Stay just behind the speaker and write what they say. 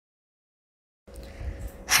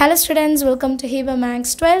Hello students, welcome to Hiba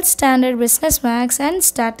Max 12th Standard Business Max and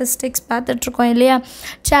Statistics பார்த்துட்ருக்கோம் இல்லையா.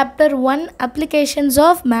 Chapter 1 Applications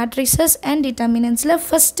of Matrices and Determinants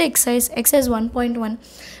first exercise 1.1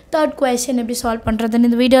 third question எப்படி solve பண்ணுறதுன்னு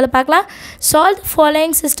இந்த வீடியோவில் பார்க்கலாம். Solve the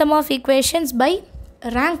following system of equations by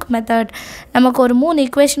rank method. நமக்கு ஒரு 3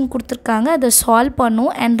 equation கொடுத்துருக்காங்க, அதை solve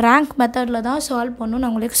பண்ணும் and rank methodல தான் solve பண்ணும்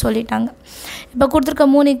உங்களுக்கு சொல்லிட்டாங்க. இப்போ கொடுத்துருக்க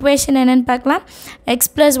 3 equation என்னென்னு பார்க்கலாம்.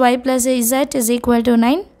 x plus y plus z is equal to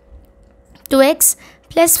 9, 2x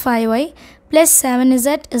plus 5y plus 7z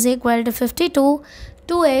is equal to 52,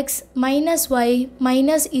 2x minus y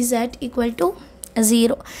minus z equal to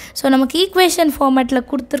 0. So நமக்கு ஈக்குவேஷன் ஃபார்மேட்டில்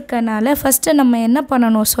கொடுத்துருக்கனால ஃபஸ்ட்டு நம்ம என்ன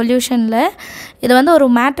பண்ணணும், சொல்யூஷனில் இதை ஒரு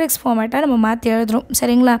மேட்ரிக்ஸ் ஃபார்மேட்டாக நம்ம மாற்றி எழுதுகிறோம்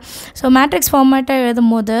சரிங்களா. ஸோ மேட்ரிக்ஸ் ஃபார்மேட்டாக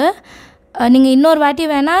எழுதும் போது நீங்கள் இன்னொரு வாட்டி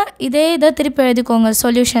வேணால் இதை திருப்பி எழுதிக்கோங்க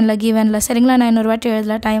சொல்யூஷனில் கிவனில் சரிங்களா. நான் இன்னொரு வாட்டி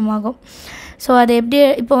எழுதல, டைம் ஆகும். ஸோ அது எப்படி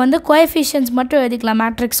இப்போ கோஎஃபிஷியன்ஸ் மட்டும் எழுதிக்கலாம்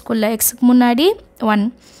மேட்ரிக்ஸ்குள்ளே. எக்ஸுக்கு முன்னாடி 1,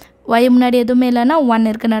 ஒய் முன்னாடி எதுவுமே இல்லைன்னா 1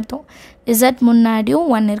 இருக்குன்னு அர்த்தம், இசட் முன்னாடியும்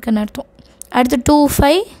 1 இருக்குன்னு அர்த்தம். அடுத்து 2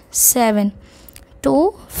 5 7, 2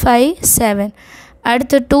 5 7,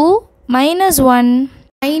 அடுத்து 2 minus 1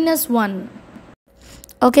 minus 1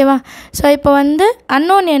 ஓகேவா. ஸோ இப்போ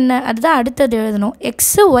அன்னோன் என்ன அதுதான் அடுத்தது எழுதணும்.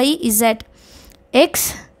 X Y Z,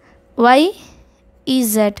 X Y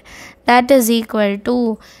Z that is equal to,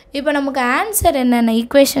 இப்போ நமக்கு ஆன்சர் என்னென்ன,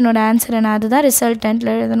 ஈக்குவேஷனோட ஆன்சர் என்ன அதுதான் ரிசல்டன்ட்டில்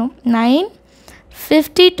எழுதணும். 9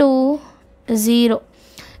 52 0.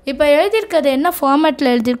 இப்போ எழுதியிருக்கிறது என்ன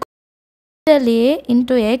ஃபார்மேட்டில் எழுதியிருக்கோம், A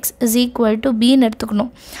into x is equal to bன்னு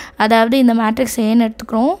எடுத்துக்கணும். அதாவது இந்த மேட்ரிக்ஸ் ஏன்னு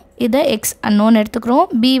எடுத்துக்கிறோம், இதை எக்ஸ் அன்னோன்னு எடுத்துக்கிறோம்,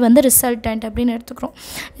 பி ரிசல்டன்ட் அப்படின்னு எடுத்துக்கிறோம்.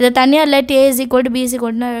 இதை தனியாக இல்லாட்டி ஏ is equal to be is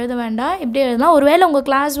ஈக்குவல்னா எழுத வேண்டாம், இப்படி எழுதலாம். ஒருவேளை உங்கள்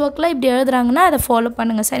கிளாஸ் ஒர்க்கில் இப்படி எழுதுறாங்கன்னா அதை ஃபாலோ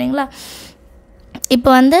பண்ணுங்கள் சரிங்களா.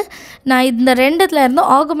 இப்போ நான் இந்த ரெண்டுத்தில் இருந்து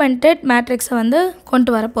ஆகுமெண்டட் மேட்ரிக்ஸை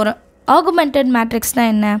கொண்டு வர போகிறேன். ஆகுமெண்டட்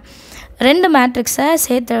மேட்ரிக்ஸ்னால் என்ன, ரெண்டு மேட்ரிக்ஸை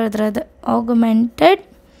சேர்த்து எழுதுறது. ஆகுமெண்டட்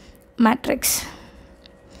மேட்ரிக்ஸ்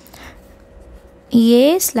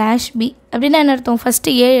A/B அப்படின்னா என்ன அர்த்தம்,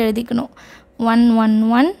 ஃபஸ்ட்டு ஏ எழுதிக்கணும். 1 1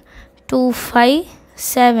 1 2 5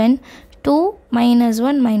 7 2 minus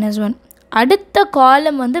 1 minus 1. அடுத்த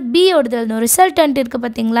காலம் பியோடது எழுதணும். ரிசல்டன்ட் இருக்குது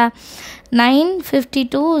பார்த்தீங்களா, 9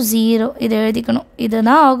 52 0 இதை எழுதிக்கணும்.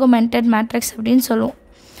 இதுதான் ஆகுமெண்டட் மேட்ரிக்ஸ் அப்படின்னு சொல்லுவோம்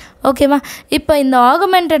ஓகேவா. இப்போ இந்த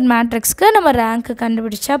ஆகுமெண்டட் மேட்ரிக்ஸ்க்கு நம்ம ரேங்க்கு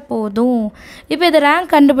கண்டுபிடிச்சா போதும். இப்போ இது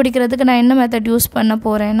ரேங்க் கண்டுபிடிக்கிறதுக்கு நான் என்ன மெத்தட் யூஸ் பண்ண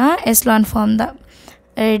போகிறேன்னா எஸ்லான் ஃபார்ம் தான்.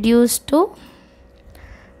 Reduce to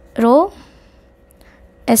rho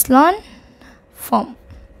echelon form.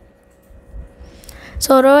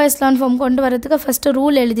 So rho echelon form கொண்டு வரதுக்கு ஃபஸ்ட்டு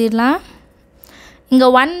ரூல் எழுதிடலாம். இங்கே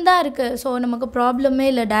 1 தான் இருக்குது, ஸோ நமக்கு ப்ராப்ளமே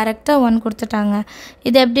இல்லை, டைரெக்டாக 1 கொடுத்துட்டாங்க.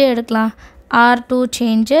 இது எப்படி எடுக்கலாம், R2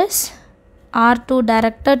 சேஞ்சஸ், R2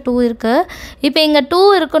 டைரெக்டாக 2 இருக்குது. இப்போ இங்கே 2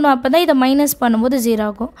 இருக்கணும், அப்போ தான் இதை மைனஸ் பண்ணும்போது 0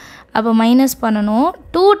 ஆகும். அப்போ மைனஸ் பண்ணணும்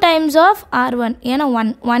 2 times ஆஃப் R1, ஏன்னா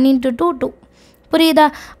 1 into 2 2 புரியுதா.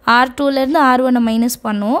 R2லேருந்து R1 மைனஸ்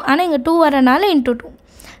பண்ணும், ஆனால் இங்கே 2 வரனால into 2.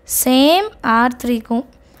 Same R3க்கும்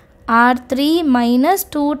R3 minus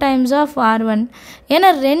 2 times of R1, ஏன்னா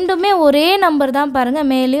ரெண்டுமே ஒரே நம்பர் தான் பாருங்கள்,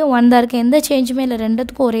 மேலேயும் 1 தான் இருக்குது, எந்த சேஞ்சுமே இல்லை,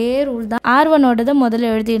 ரெண்டுத்துக்கும் ஒரே ரூல் தான். R1ஓடது முதல்ல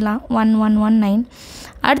எழுதிடலாம் 1 1 1 9.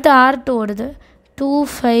 அடுத்து R2ஓடது 2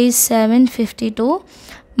 5 7 52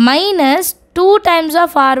 minus 2 times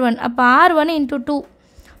ஆஃப் R1, அப்போ R1 into 2,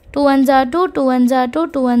 2 1s are 2, 2 1s are 2,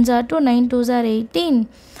 2 1s are 2, 9 2s are 18,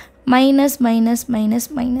 minus minus minus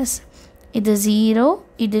minus. இது 0,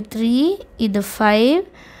 இது 3, இது 5,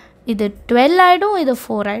 இது 12 ஆகிடும், இது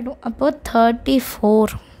 4 ஆகிடும், அப்போது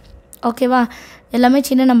 34 ஓகேவா. எல்லாமே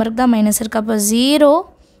சின்ன நம்பருக்கு தான் மைனஸ் இருக்குது. அப்போ 0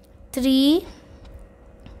 3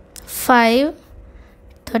 5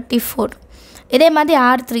 34. இதே மாதிரி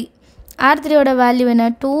R3ஓட வேல்யூ என்ன,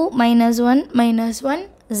 2 minus 1 minus 1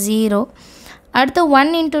 0. அடுத்து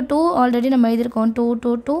 1 into 2 ஆல்ரெடி நம்ம எழுதியிருக்கோம், 2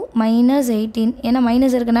 2 2 minus 18, ஏன்னா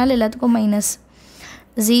மைனஸ் இருக்கனால எல்லாத்துக்கும் minus.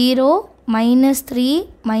 0 minus 3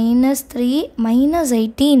 minus 3 minus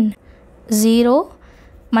 18, 0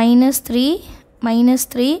 minus 3 minus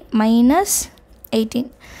 3 minus 18.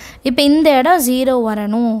 இப்போ இந்த இடம் 0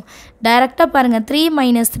 வரணும். டைரெக்டாக பாருங்கள் 3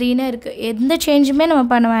 minus 3ன்னு இருக்குது, எந்த சேஞ்சுமே நம்ம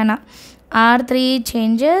பண்ண வேணாம். R3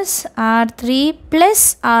 changes R3 plus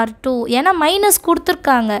R2, ஏன்னா மைனஸ்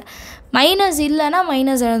கொடுத்துருக்காங்க, மைனஸ் இல்லைன்னா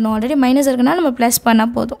மைனஸ் எழுதணும், ஆல்ரெடி மைனஸ் இருக்குன்னா நம்ம ப்ளஸ்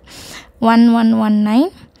பண்ணால் போதும். 1 1 1 9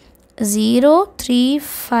 0 3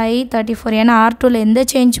 5 34, ஏன்னா R2வில் எந்த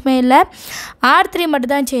சேஞ்சுமே இல்லை, R3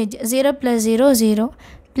 மட்டும் தான் change. 0 + 0 0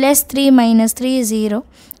 plus 3 minus 3 0,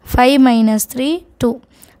 5 minus 3 2,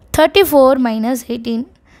 34 minus 18,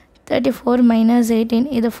 34 minus 18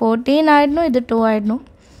 இது 14 ஆகிடணும், இது 2 ஆகிடணும்,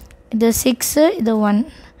 இது 6 இது 1,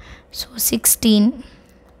 ஸோ 16.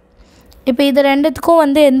 இப்போ இது ரெண்டுத்துக்கும்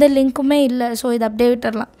வந்து எந்த லிங்க்குமே இல்லை. ஸோ இது அப்படியே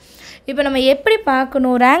விட்டுடலாம். இப்போ நம்ம எப்படி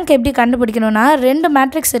பார்க்கணும், ரேங்க் எப்படி கண்டுபிடிக்கணும்னா, 2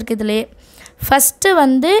 மேட்ரிக்ஸ் இருக்குது இதுலேயே. ஃபஸ்ட்டு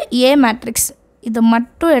வந்து ஏ மேட்ரிக்ஸ், இது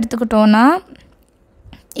மட்டும் எடுத்துக்கிட்டோன்னா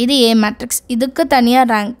இது ஏ மேட்ரிக்ஸ், இதுக்கு தனியாக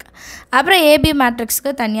ரேங்க். அப்புறம் ஏபி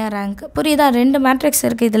மேட்ரிக்ஸ்க்கு தனியாக ரேங்க். புரியுதா? 2 மேட்ரிக்ஸ்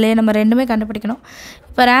இருக்குது இதிலே, நம்ம ரெண்டுமே கண்டுபிடிக்கணும்.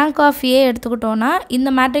 இப்போ ரேங்க் ஆஃப் ஏ எடுத்துக்கிட்டோன்னா இந்த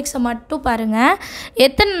மேட்ரிக்ஸை மட்டும் பாருங்கள்,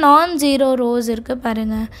 எத்தனை நான் ஜீரோ ரோஸ் இருக்குது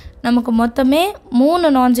பாருங்கள். நமக்கு மொத்தமே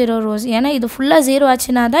 3 நான் ஜீரோ ரோஸ். ஏன்னா இது ஃபுல்லாக 0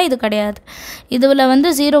 ஆச்சுன்னா தான் இது கிடையாது. இதில் வந்து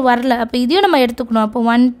 0 வரல, அப்போ இதையும் நம்ம எடுத்துக்கணும். அப்போ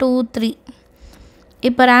 1 2 3.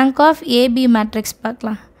 இப்போ ரேங்க் ஆஃப் ஏபி மேட்ரிக்ஸ்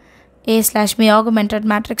பார்க்கலாம். A/B augmented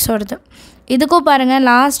மேட்ரிக்ஸோடது. இதுக்கும் பாருங்கள்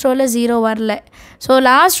லாஸ்ட் ரோவில் 0 வரல. ஸோ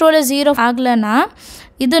லாஸ்ட் ரோவில் 0 ஆகலைன்னா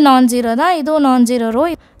இது நான் ஜீரோ தான், இதுவும்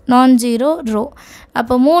நான் ஜீரோ ரோ.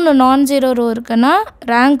 அப்போ 3 நான் ஜீரோ ரோ இருக்குன்னா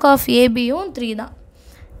ரேங்க் ஆஃப் ஏபியும் 3 தான்.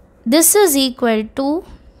 This is equal to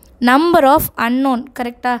number of unknown.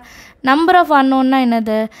 கரெக்டாக? நம்பர் ஆஃப் அன்னோன்னா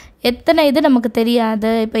என்னது? எத்தனை இது நமக்கு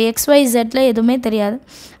தெரியாது. இப்போ XYZல எதுவுமே தெரியாது.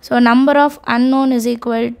 So number of unknown is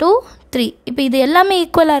equal to 3. இப்போ இது எல்லாமே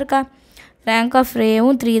ஈக்குவலாக இருக்கா? ரேங்க் ஆஃப்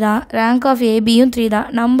ஏவும் 3 தான், ரேங்க் ஆஃப் ஏபியும் 3 தான்,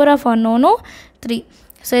 நம்பர் ஆஃப் அன்னோனும் 3.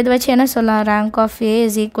 ஸோ இதை வச்சு என்ன சொல்லலாம்? Rank of A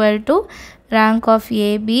is equal to rank of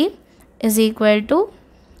AB is equal to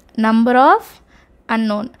number of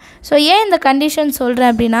unknown. So ஏன் இந்த கண்டிஷன்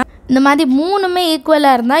சொல்கிறேன் அப்படின்னா, இந்த மாதிரி 3மே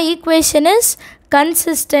ஈக்குவலாக இருந்தால் ஈக்குவேஷன் இஸ்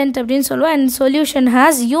கன்சிஸ்டன்ட் அப்படின்னு சொல்லுவோம். And solution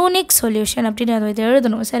has unique solution அப்படின்னு அதை இது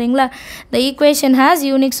எழுதணும். சரிங்களா? The equation has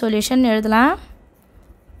unique solution எழுதலாம்.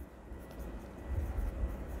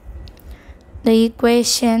 The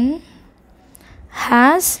equation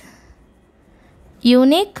has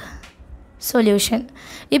unique solution.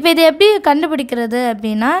 இப்போ இது எப்படி கண்டுபிடிக்கிறது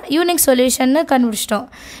அப்படின்னா, யூனிக் சொல்யூஷன்னு கண்டுபிடிச்சிட்டோம்.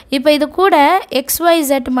 இப்போ இது கூட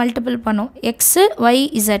XYZ மல்டிபிள் பண்ணோம்.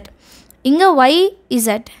 XYZ, இங்கே YZ,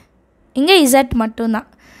 இங்கே Z மட்டும்தான்.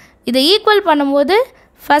 இதை ஈக்குவல் பண்ணும்போது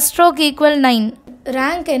ஃபஸ்ட் ரோக்கு ஈக்குவல் 9.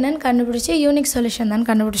 ரேங்க் என்னன்னு கண்டுபிடிச்சி யூனிக் சொல்யூஷன் தான்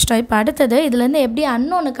கண்டுபிடிச்சிட்டோம். இப்போ அடுத்தது இதுலேருந்து எப்படி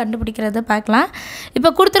அன்னோன்னு கண்டுபிடிக்கிறது பார்க்கலாம். இப்போ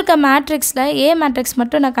கொடுத்துருக்க மேட்ரிக்ஸில் ஏ மேட்ரிக்ஸ்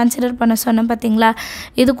மட்டும் நான் கன்சிடர் பண்ண சொன்னேன் பார்த்தீங்களா?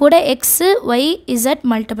 இது கூட XYZ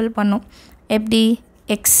மல்டிபிள் பண்ணோம். எப்படி?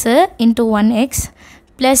 X into 1X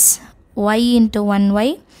plus Y into 1Y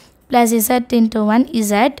plus Z into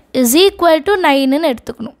 1Z is equal to 9ன்னு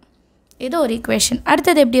எடுத்துக்கணும். இது ஒரு ஈக்குவேஷன்.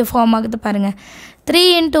 அடுத்தது எப்படி ஃபார்ம் ஆகுது பாருங்கள். 3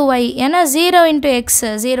 இன்ட்டு Y, ஏன்னா 0 இன்ட்டு X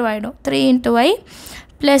 0 ஆகிடும். 3 into Y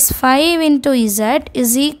plus 5 into Z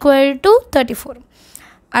is equal to 34.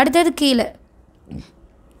 அடுத்தது கீழே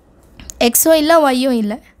Xயும் இல்லை Yயும்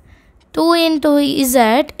இல்லை. 2 into Z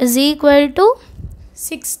is equal to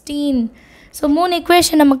 16. So 3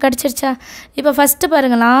 equation நமக்கு கிடச்சிருச்சா? இப்போ ஃபஸ்ட்டு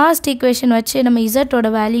பாருங்கள், லாஸ்ட் ஈக்குவேஷன் வச்சு நம்ம இசட்டோட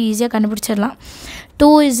வேல்யூ ஈஸியாக கண்டுபிடிச்சிடலாம்.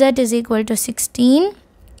 2Z is equal to 16.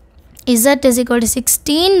 Z is equal to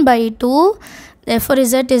 16 by 2, therefore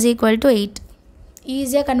Z is equal to 8.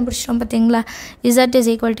 ஈஸியாக கண்டுபிடிச்சிட்டோம் பார்த்தீங்களா? Z is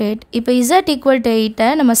equal to 8. இப்போ Z equal to 8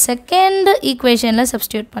 நம்ம செகண்ட் ஈக்குவேஷனில்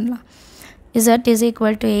சப்ஸ்டியூட் பண்ணலாம். Z is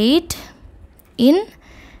equal to 8 in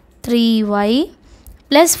 3Y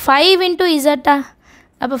plus 5 into Z.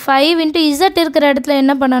 அப்போ 5 into Z இருக்கிற இடத்துல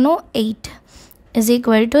என்ன பண்ணணும்? 8 is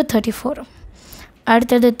equal to 34.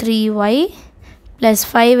 அடுத்தது 3Y plus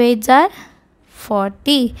 5 8s are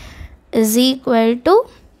 40 is equal to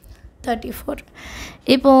 34.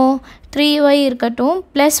 இப்போது 3Y இருக்கட்டும்,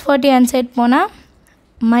 ப்ளஸ் 40 ஆன்சைட் போனால்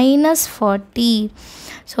minus 40.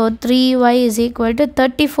 So 3Y is equal to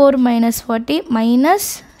 34 minus 40 minus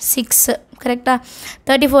 6. கரெக்டாக?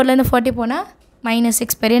 34லேருந்து 40 போனால் minus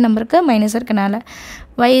 6, பெரிய நம்பருக்கு மைனஸ் இருக்கனால.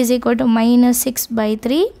 Y is equal to minus 6 by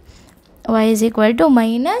 3. Y is equal to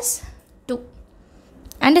minus 2.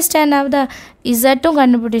 Understand ஆகுதா? இசட்டும்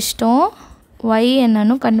கண்டுபிடிச்சிட்டோம், Y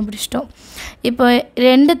என்னன்னு கண்டுபிடிச்சிட்டோம். இப்போ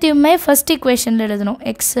ரெண்டுத்தையுமே ஃபஸ்ட் ஈக்குவேஷனில் எழுதணும்.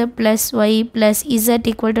 X plus Y plus Z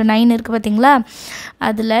equal to 9 இருக்குது பார்த்தீங்களா?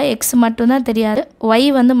 அதில் எக்ஸ் மட்டும்தான் தெரியாது, ஒய்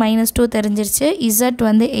வந்து -2 தெரிஞ்சிருச்சு, இசட்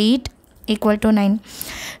வந்து 8 ஈக்குவல் டு 9.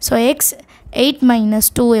 ஸோ எக்ஸ் 8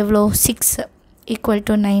 - 2 எவ்வளோ? 6 equal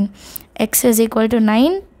to 9. X is equal to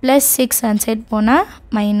 9 plus 6 onsite போனால்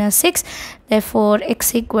 -6. therefore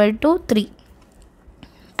X equal to 3.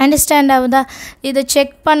 Understand ஆகுதா? இதை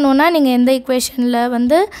செக் பண்ணோன்னா நீங்கள் எந்த ஈக்குவேஷனில்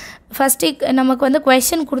வந்து ஃபஸ்ட்டு நமக்கு வந்து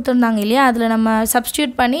கொஷின் கொடுத்துருந்தாங்க இல்லையா, அதில் நம்ம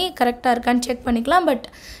சப்ஸ்டியூட் பண்ணி கரெக்டாக இருக்கான்னு செக் பண்ணிக்கலாம். பட்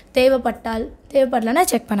தேவைப்படலைன்னா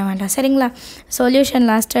செக் பண்ண வேண்டாம். சரிங்களா? சொல்யூஷன்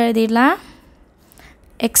லாஸ்ட்டாக எழுதிடலாம்.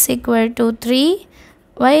 X equal to 3,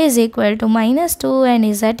 Y is equal to -2 and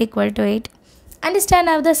Z equal to 8.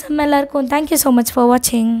 Understand ஆகுதா சம் எல்லாருக்கும்? தேங்க்யூ ஸோ மச் ஃபார்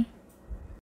வாட்சிங்.